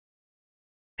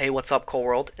Hey, what's up, Cole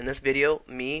World? In this video,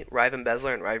 me, RIVE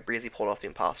Embezzler, and RIVE Breezy pulled off the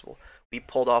impossible. We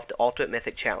pulled off the Ultimate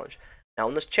Mythic Challenge. Now,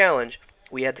 in this challenge,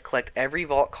 we had to collect every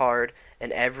vault card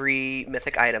and every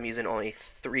mythic item using only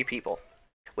 3 people,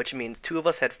 which means 2 of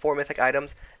us had 4 mythic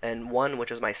items, and 1, which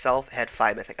was myself, had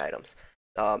 5 mythic items,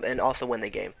 and also win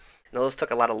the game. Now, those took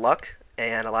a lot of luck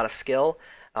and a lot of skill.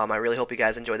 I really hope you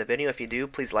guys enjoy the video. If you do,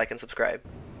 please like and subscribe.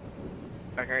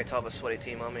 I can already tell I have a sweaty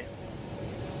team on me.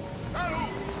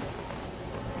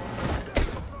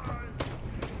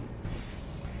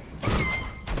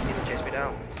 He's gonna chase me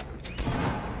down.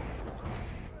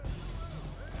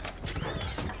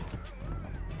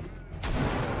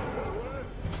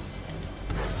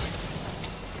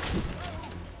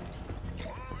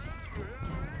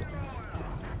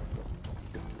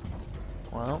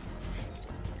 Well,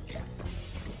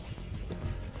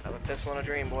 I have a pistol and a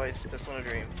dream, boys. Pistol and a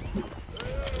dream.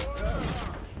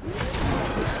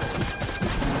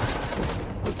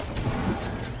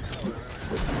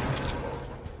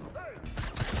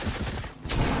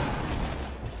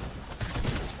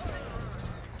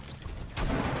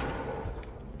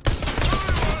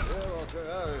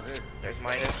 There's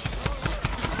Midas.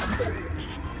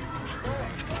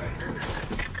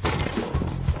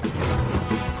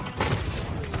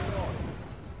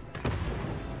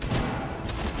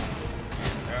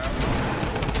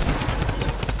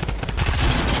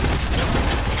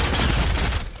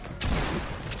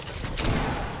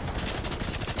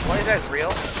 One of these guys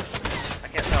real? I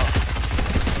can't tell.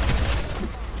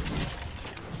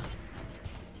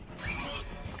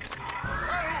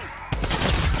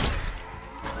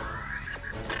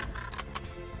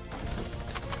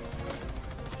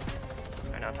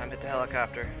 Alright, now time to hit the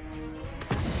helicopter.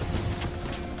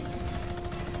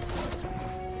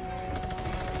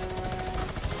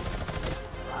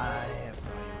 I have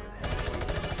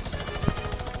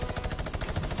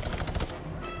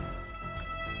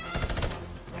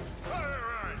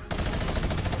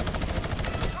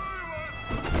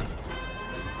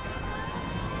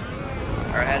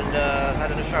Alright,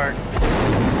 headed to Shark.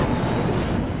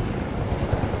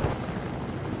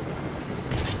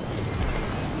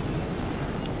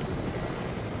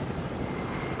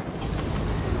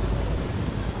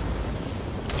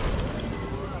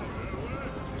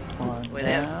 one Wait,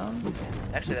 down.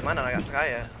 Actually, they might not have got Sky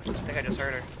yet. I think I just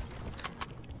heard her.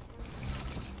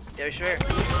 Yeah, you sure?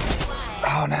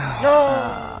 Oh no.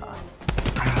 No!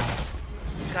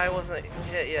 Sky wasn't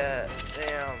hit yet.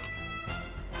 Damn.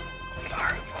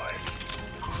 Sorry, boy.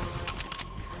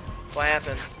 What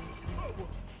happened?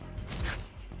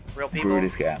 Real people?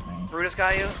 Brutus got me. Brutus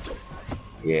got you?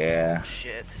 Yeah.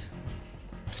 Shit.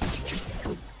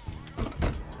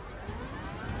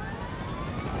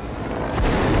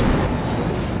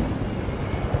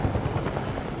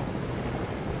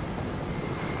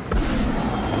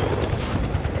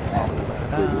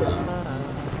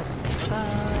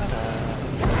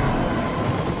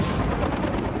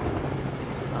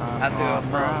 I have to go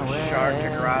from Shark to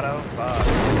Grotto. Fuck.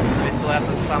 We still have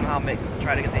to somehow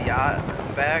try to get the yacht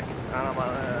back. I don't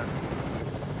know.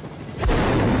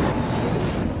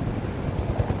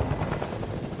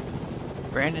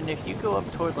 Brandon, if you go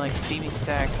up toward like Steamy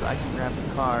Stacks, I can grab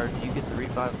the card. You get the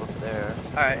revive up there.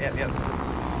 Alright, yep.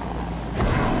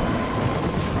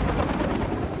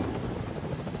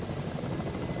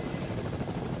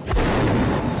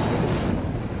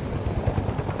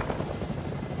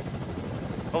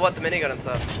 Well, what, the minigun and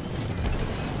stuff?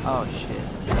 Oh shit.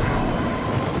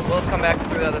 Well, let's come back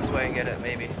through this way and get it,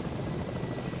 maybe.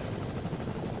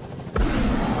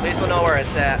 At least we'll know where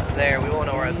it's at. There, we won't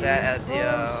know where it's at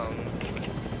the,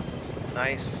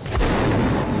 nice.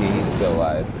 He's still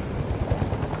alive.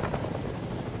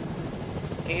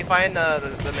 Can you find the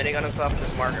minigun and stuff and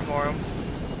just mark it for him?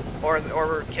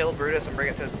 Or kill Brutus and bring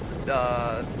it to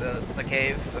the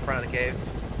cave, the front of the cave?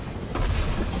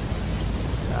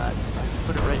 God, I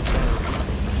put it right there.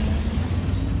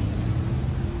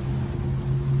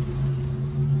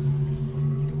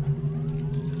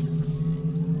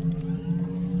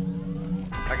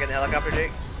 I get the helicopter,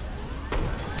 Jake?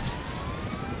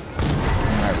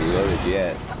 I'm not reloaded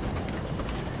yet.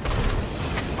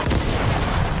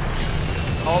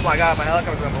 Oh my god, my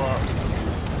helicopter's gonna blow up.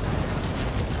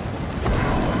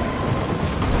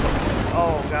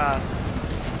 Oh god.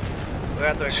 We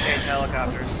have to exchange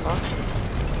helicopters.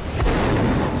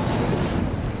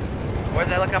 Where's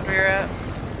the helicopter here at?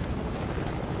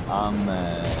 On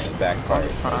the back part.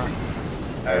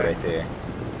 Right there.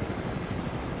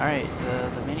 Alright,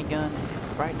 the minigun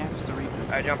is right next to the reboot.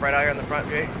 Alright, jump right out here in the front,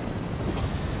 Jake.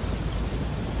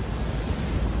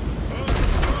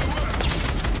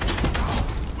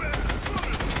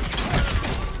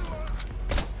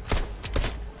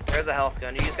 there's a health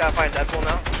gun. You just gotta find Deadpool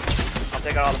now. I'll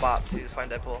take out all the bots. You just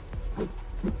find Deadpool.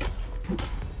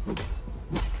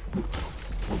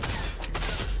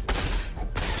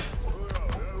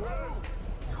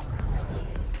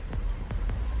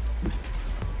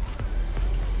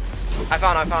 I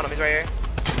found him. He's right here.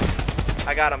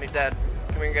 I got him. He's dead.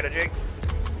 Come here and get a Jake.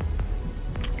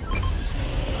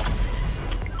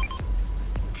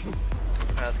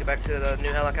 Alright, let's get back to the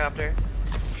new helicopter.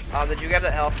 Did you grab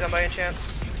that health gun by any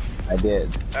chance? I did.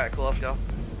 Alright, cool, let's go.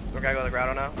 We're gonna go to the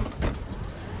grotto now.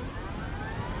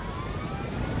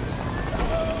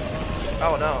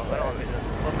 Oh no, I don't want to be doing this.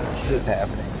 What is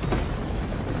happening?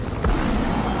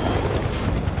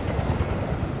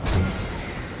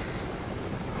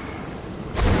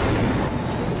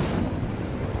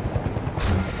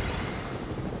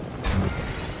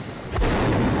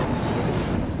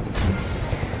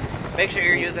 Make sure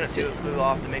you're using it to move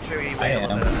off to make sure you I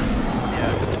able am. to.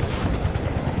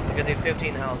 Yeah. You can do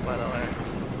 15 health by the way.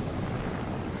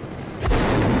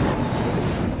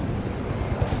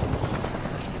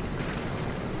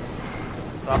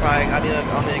 So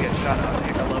I'll need to get shot out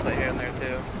here a little bit here and there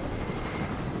too.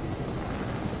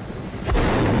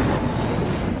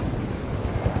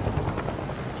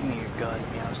 Give me your gun,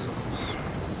 you assholes.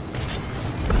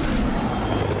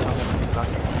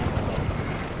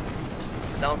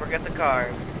 Don't forget the car.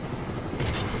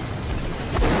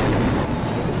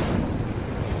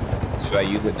 Should I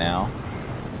use it now?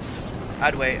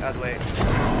 I'd wait.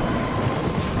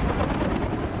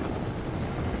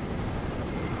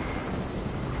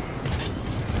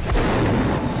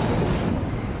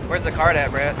 Where's the card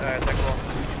at, Brett? Alright, that's cool.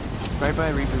 Right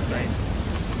by reboot. Nice.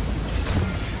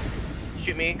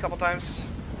 Shoot me a couple times.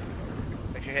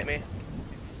 Make sure you hit me.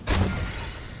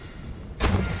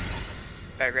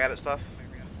 Gotta grab it stuff.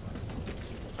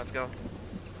 Let's go.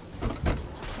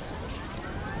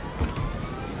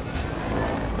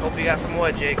 Hope you got some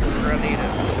wood, Jake, because we're gonna need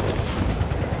it.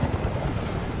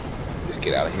 Just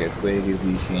get out of here as quick as you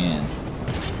can.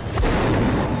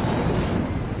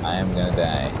 I am gonna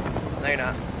die. No, you're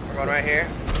not. We're going right here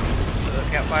to the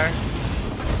campfire.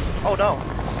 Oh no!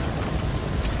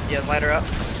 Yeah, light her up.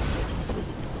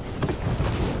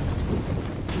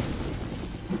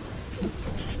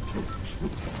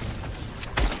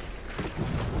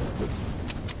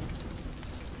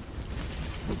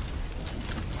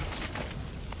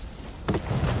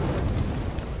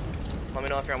 Let me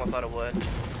know if you're almost out of wood.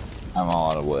 I'm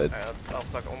all out of wood. Alright, I'll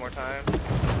suck it one more time.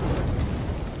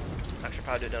 I should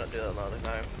probably do that another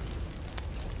time.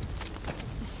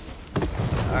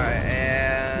 Alright,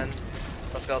 and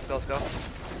let's go. That's the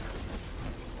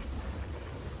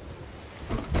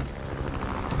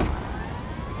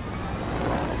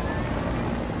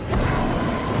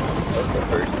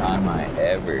first time I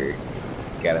ever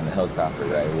got in the helicopter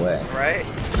right away. Right?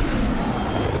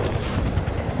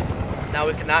 Now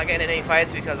we cannot get in any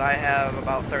fights because I have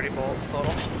about 30 bullets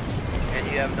total, and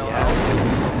you have no health.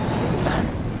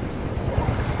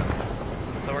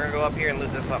 So we're gonna go up here and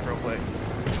loot this up real quick.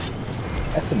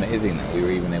 That's amazing that we were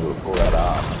even able to pull that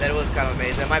off. That was kind of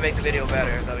amazing. That might make the video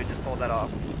better that we just pulled that off.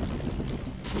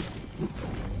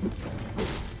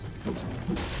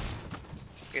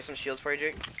 Get some shields for you,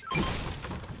 Jake.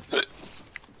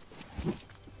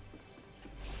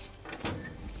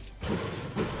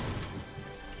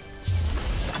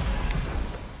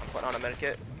 I'm putting on a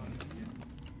medikit.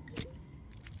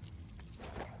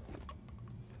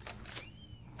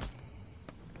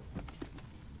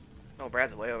 Oh,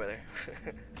 Brad's way over there.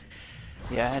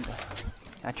 Yeah,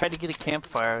 I tried to get a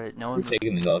campfire that no one You're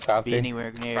taking the would helicopter? be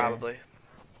anywhere near. Probably.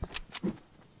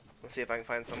 Let's see if I can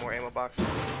find some more ammo boxes.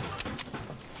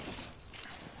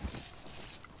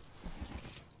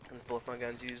 And both my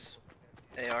guns use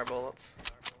AR bullets.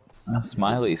 Oh,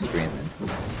 Smiley's screaming.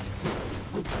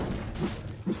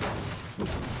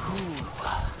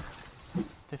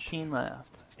 15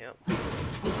 left. Yep.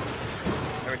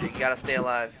 Remember, you gotta stay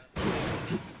alive.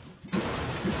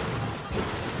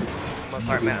 I'm gonna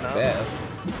start matting up. Best.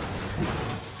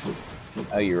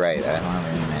 Oh, you're right. I don't have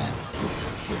any mat.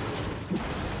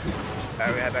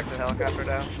 Alright, we head back to the helicopter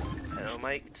now. And I'm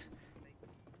mic'd.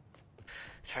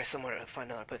 Try somewhere to find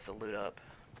another place to loot up.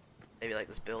 Maybe like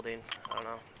this building. I don't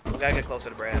know. We gotta get closer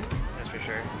to Brad. That's for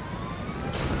sure.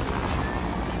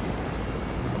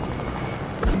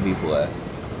 Some people left.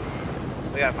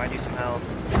 We gotta find you some health.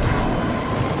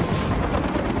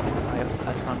 I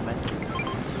found Mythic.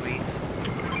 Sweet.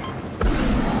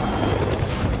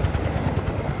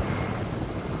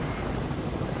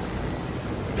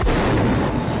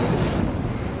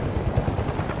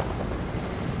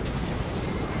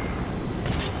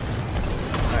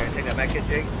 Alright, take that back hit,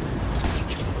 Jake.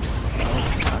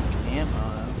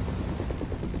 ammo.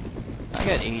 I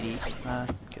got 80.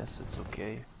 Guess it's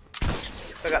okay.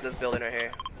 So I got this building right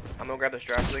here. I'm gonna grab this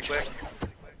drop really quick.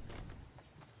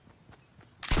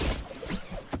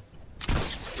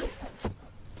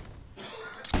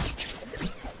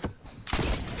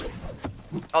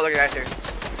 Oh, look at guys here.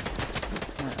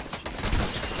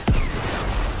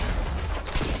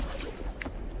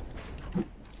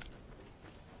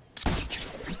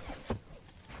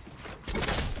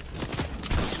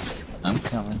 I'm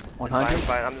coming. It's 100? fine, it's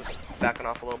fine. I'm just backing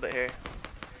off a little bit here.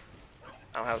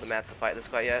 I don't have the mats to fight this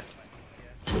quite yet.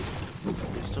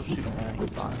 They're still shooting at you.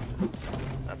 Fine.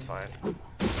 That's fine.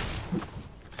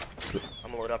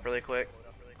 I'm gonna load up really quick.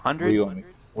 100?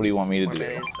 What do you want me to More do?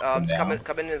 minis. Just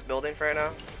come in his building for right now.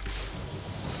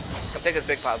 Come take this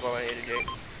big pot, what I need to do.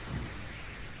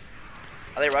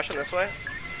 Are they rushing this way?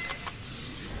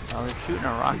 Oh, they're shooting a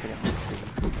rocket at me.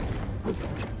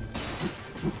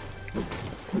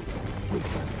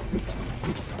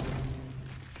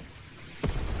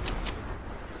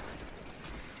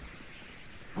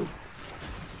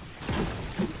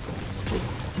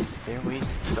 They're wasting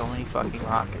so many fucking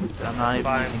rockets. I'm not even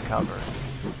fine. using cover.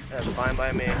 That's fine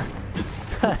by me.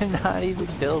 I'm not even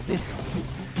building.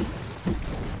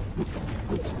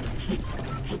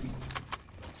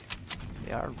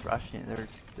 They are rushing.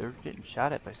 They're getting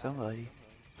shot at by somebody.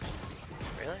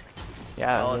 Really?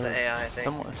 Yeah. Oh, it's an AI, I think.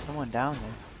 Someone down there.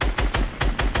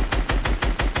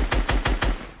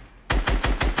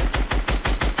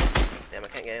 Damn, I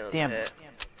can't get any of those Damn. to hit.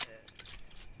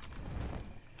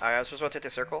 Alright, let's just rotate the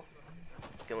circle.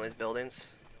 Let's get one of these buildings.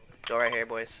 Go right here,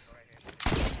 boys.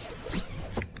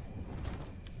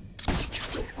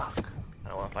 Fuck. I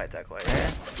don't want to fight that quite There.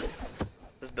 yet.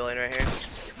 This building right here.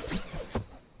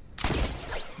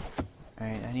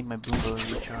 Alright, I need my boom bow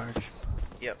to recharge.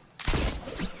 Yep.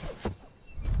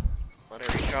 Let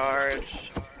it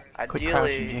recharge. Quit crouching,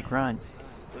 Ideally, Jake, run.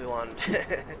 we want...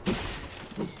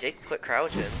 Jake, quit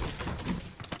crouching.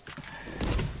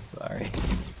 Sorry.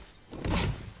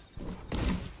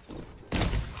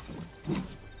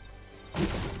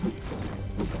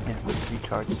 Yes, the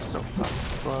recharge is so fucking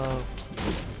slow.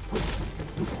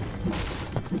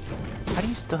 How do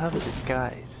you still have a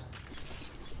disguise?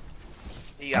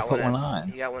 You got I put one, one at, on.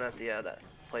 You got one at the that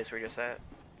place we're just at.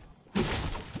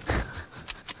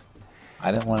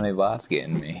 I didn't want any bots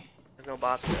getting me. There's no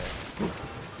bots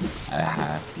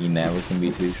there. You never can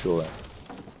be too sure.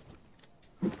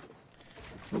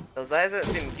 Those eyes that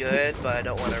seem good, but I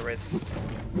don't want to risk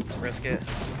it.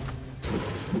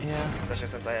 Yeah. Especially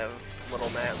since I have little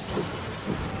mats.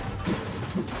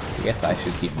 I guess I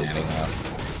should keep matting up.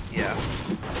 Yeah.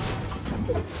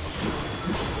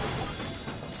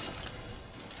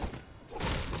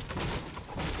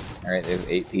 Alright, there's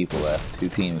 8 people left. 2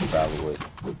 teams probably.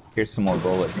 Here's some more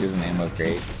bullets. Here's an ammo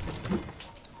crate.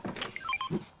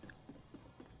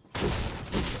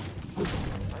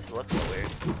 Why does it look so weird?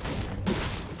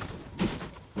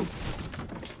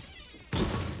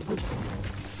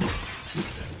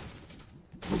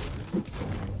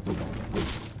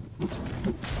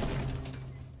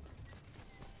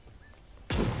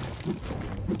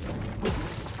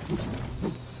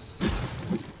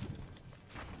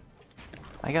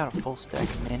 I got a full stack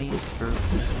of minis for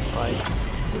like.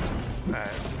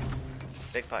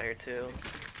 Alright. Big pot here too.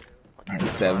 Alright,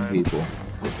 7 people.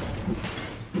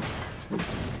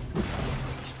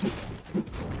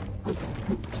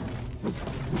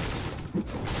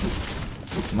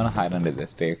 I'm gonna hide under the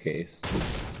staircase.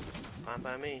 Fine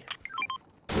by me.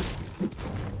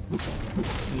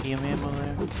 Medium ammo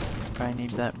there. Probably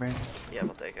need that, Brandon. Yeah,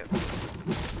 we'll take it.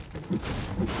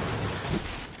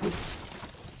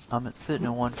 It's sitting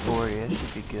at 140. That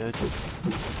should be good.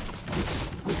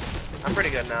 I'm pretty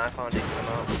good now. I found a decent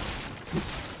amount.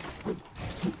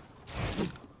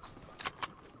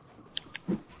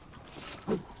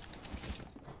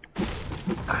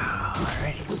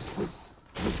 Alrighty.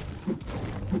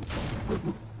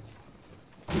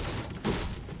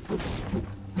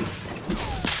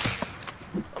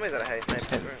 Somebody's got a heavy sniper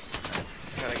first.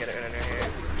 Trying to get it in here.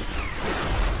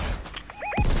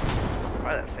 It's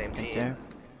probably that same Right team. there.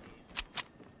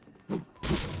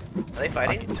 Are they I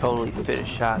fighting? can totally fit a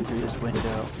shot through this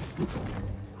window.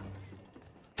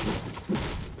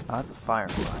 Oh, that's a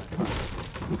firefly.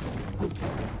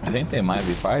 I think they might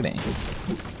be fighting.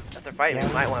 If they're fighting, Yeah.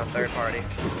 we might want a third party.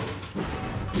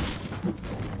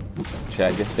 Should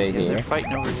I just stay Yeah, here? they're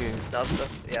fighting over here. No,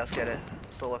 yeah, let's get it.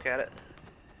 Let's look at it.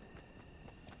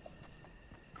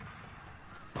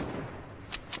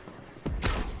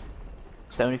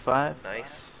 $75.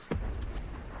 Nice.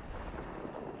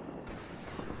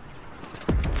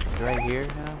 Right here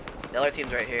now. The other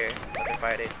team's right here, but they're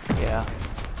fighting. Yeah.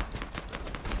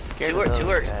 Scared Two of those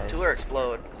are guys.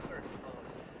 explode.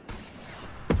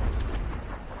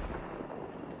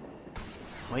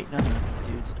 Waiting on the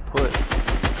dudes to push.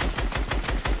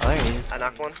 Oh, there he is. I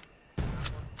knocked one.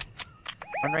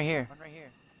 One right here.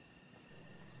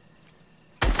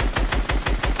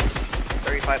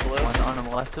 35 blue. One on the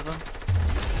left of him.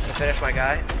 I finished my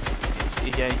guy.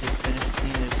 Yeah, he just finished the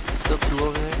team. There's still two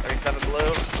over there. 37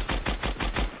 blue.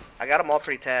 I got them all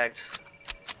pretty tagged.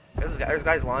 There's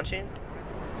guys launching.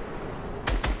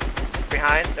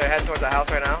 Behind. They're heading towards the house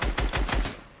right now.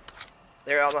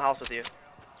 They're on the house with you.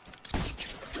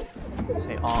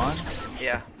 Say on.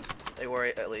 Yeah. They were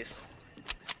at least.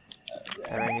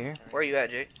 Guy right here. Where are you at,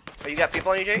 Jake? Oh, you got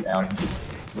people on you, Jake? Down.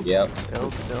 Yep.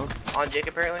 Build. On Jake,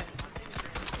 apparently.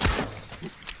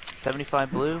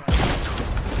 75 blue.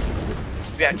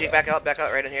 Yeah, Jake, back out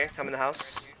right in here. Come in the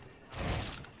house.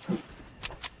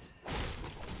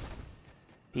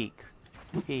 Peek.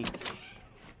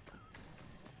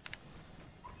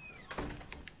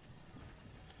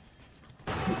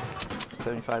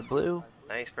 75 blue.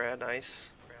 Nice, Brad, nice.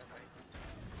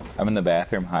 I'm in the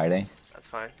bathroom hiding. That's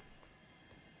fine.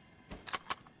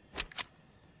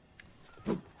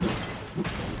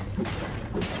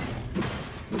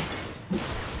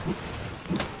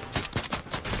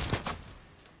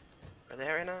 Are they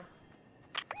at right now?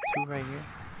 Two right here.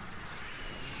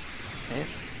 Miss.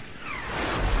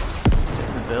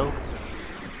 Sitting the builds.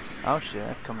 Oh shit,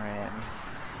 that's coming right at me.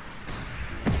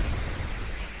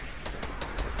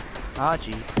 Ah,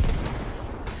 jeez.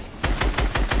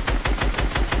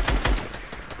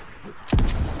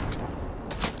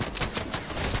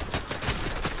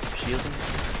 Shielding.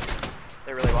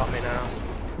 They really want me now.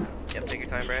 Yep, take your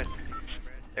time, Brad.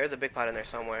 There's a big pot in there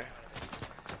somewhere.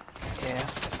 Yeah.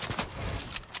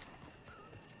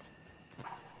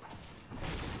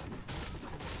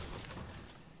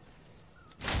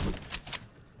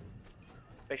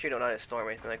 Make sure you don't ice storm or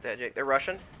anything like that, Jake. They're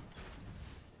rushing.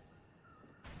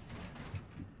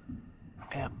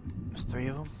 Yep. There's three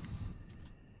of them.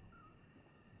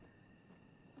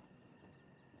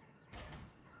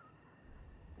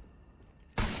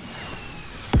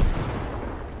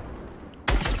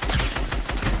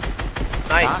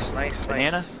 Nice, nice,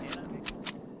 Banana. nice.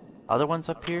 Other one's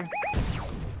up here.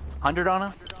 100 on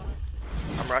him.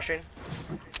 I'm rushing.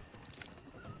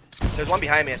 There's one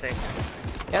behind me, I think.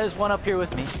 Yeah, there's one up here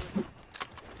with me.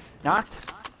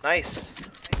 Knocked. Nice.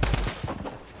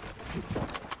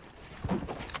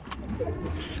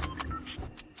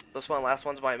 This one, last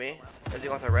one's by me. Is he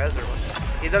going for res or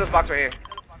what? He's in this box right here.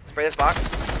 Spray this box.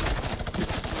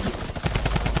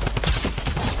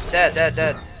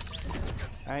 Dead.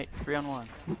 Alright, 3 on 1.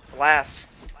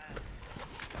 Last.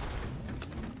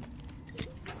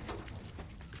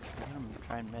 I'm gonna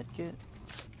try and medkit.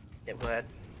 Yeah, go ahead.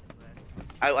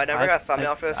 I never got a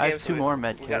thumbnail for this I game. have two more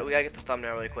med we gotta get the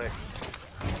thumbnail really quick.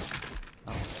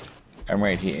 I'm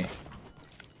right here.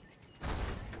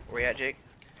 Where you at, Jake?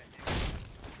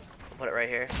 Put it right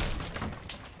here.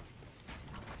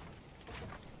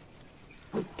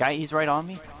 Guy, he's right on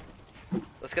me.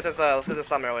 Let's get this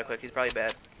thumbnail really quick. He's probably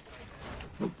bad.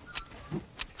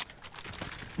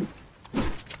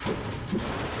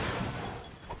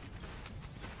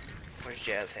 Where's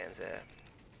Jazz Hands at?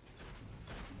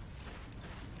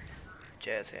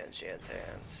 Jazz Hands. Here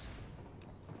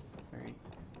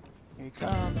he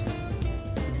comes.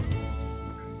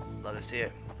 Love to see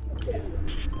it.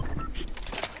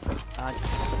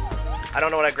 Ah, I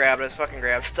don't know what I grabbed. I just fucking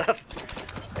grabbed stuff.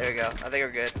 There we go. I think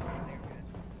we're good.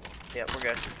 Yep, we're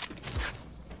good.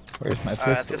 Where's my pistol?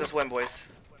 Alright, let's get this win, boys.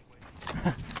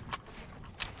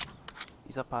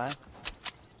 he's up high.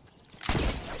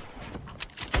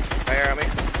 Right here on me.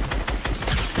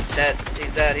 He's dead.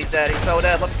 He's so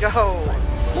dead. Let's go.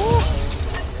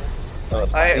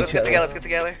 Alright, let's get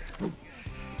together.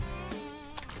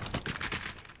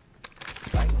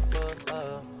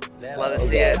 Love to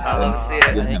see it. I love to see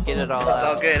I it. didn't get it all It's out.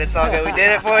 all good. It's all good. We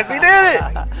did it, boys. We did it.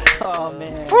 Oh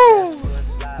man. Woo!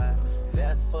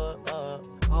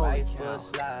 Holy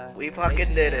cow. We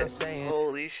fucking did it.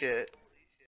 Holy shit.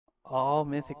 All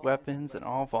mythic weapons and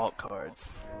all vault cards.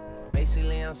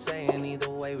 Basically, I'm saying either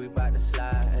way, we about to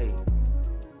slide. Hey,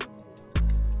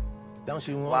 don't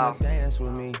you wanna dance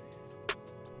with me?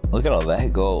 Look at all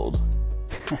that gold.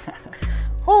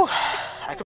 Whew.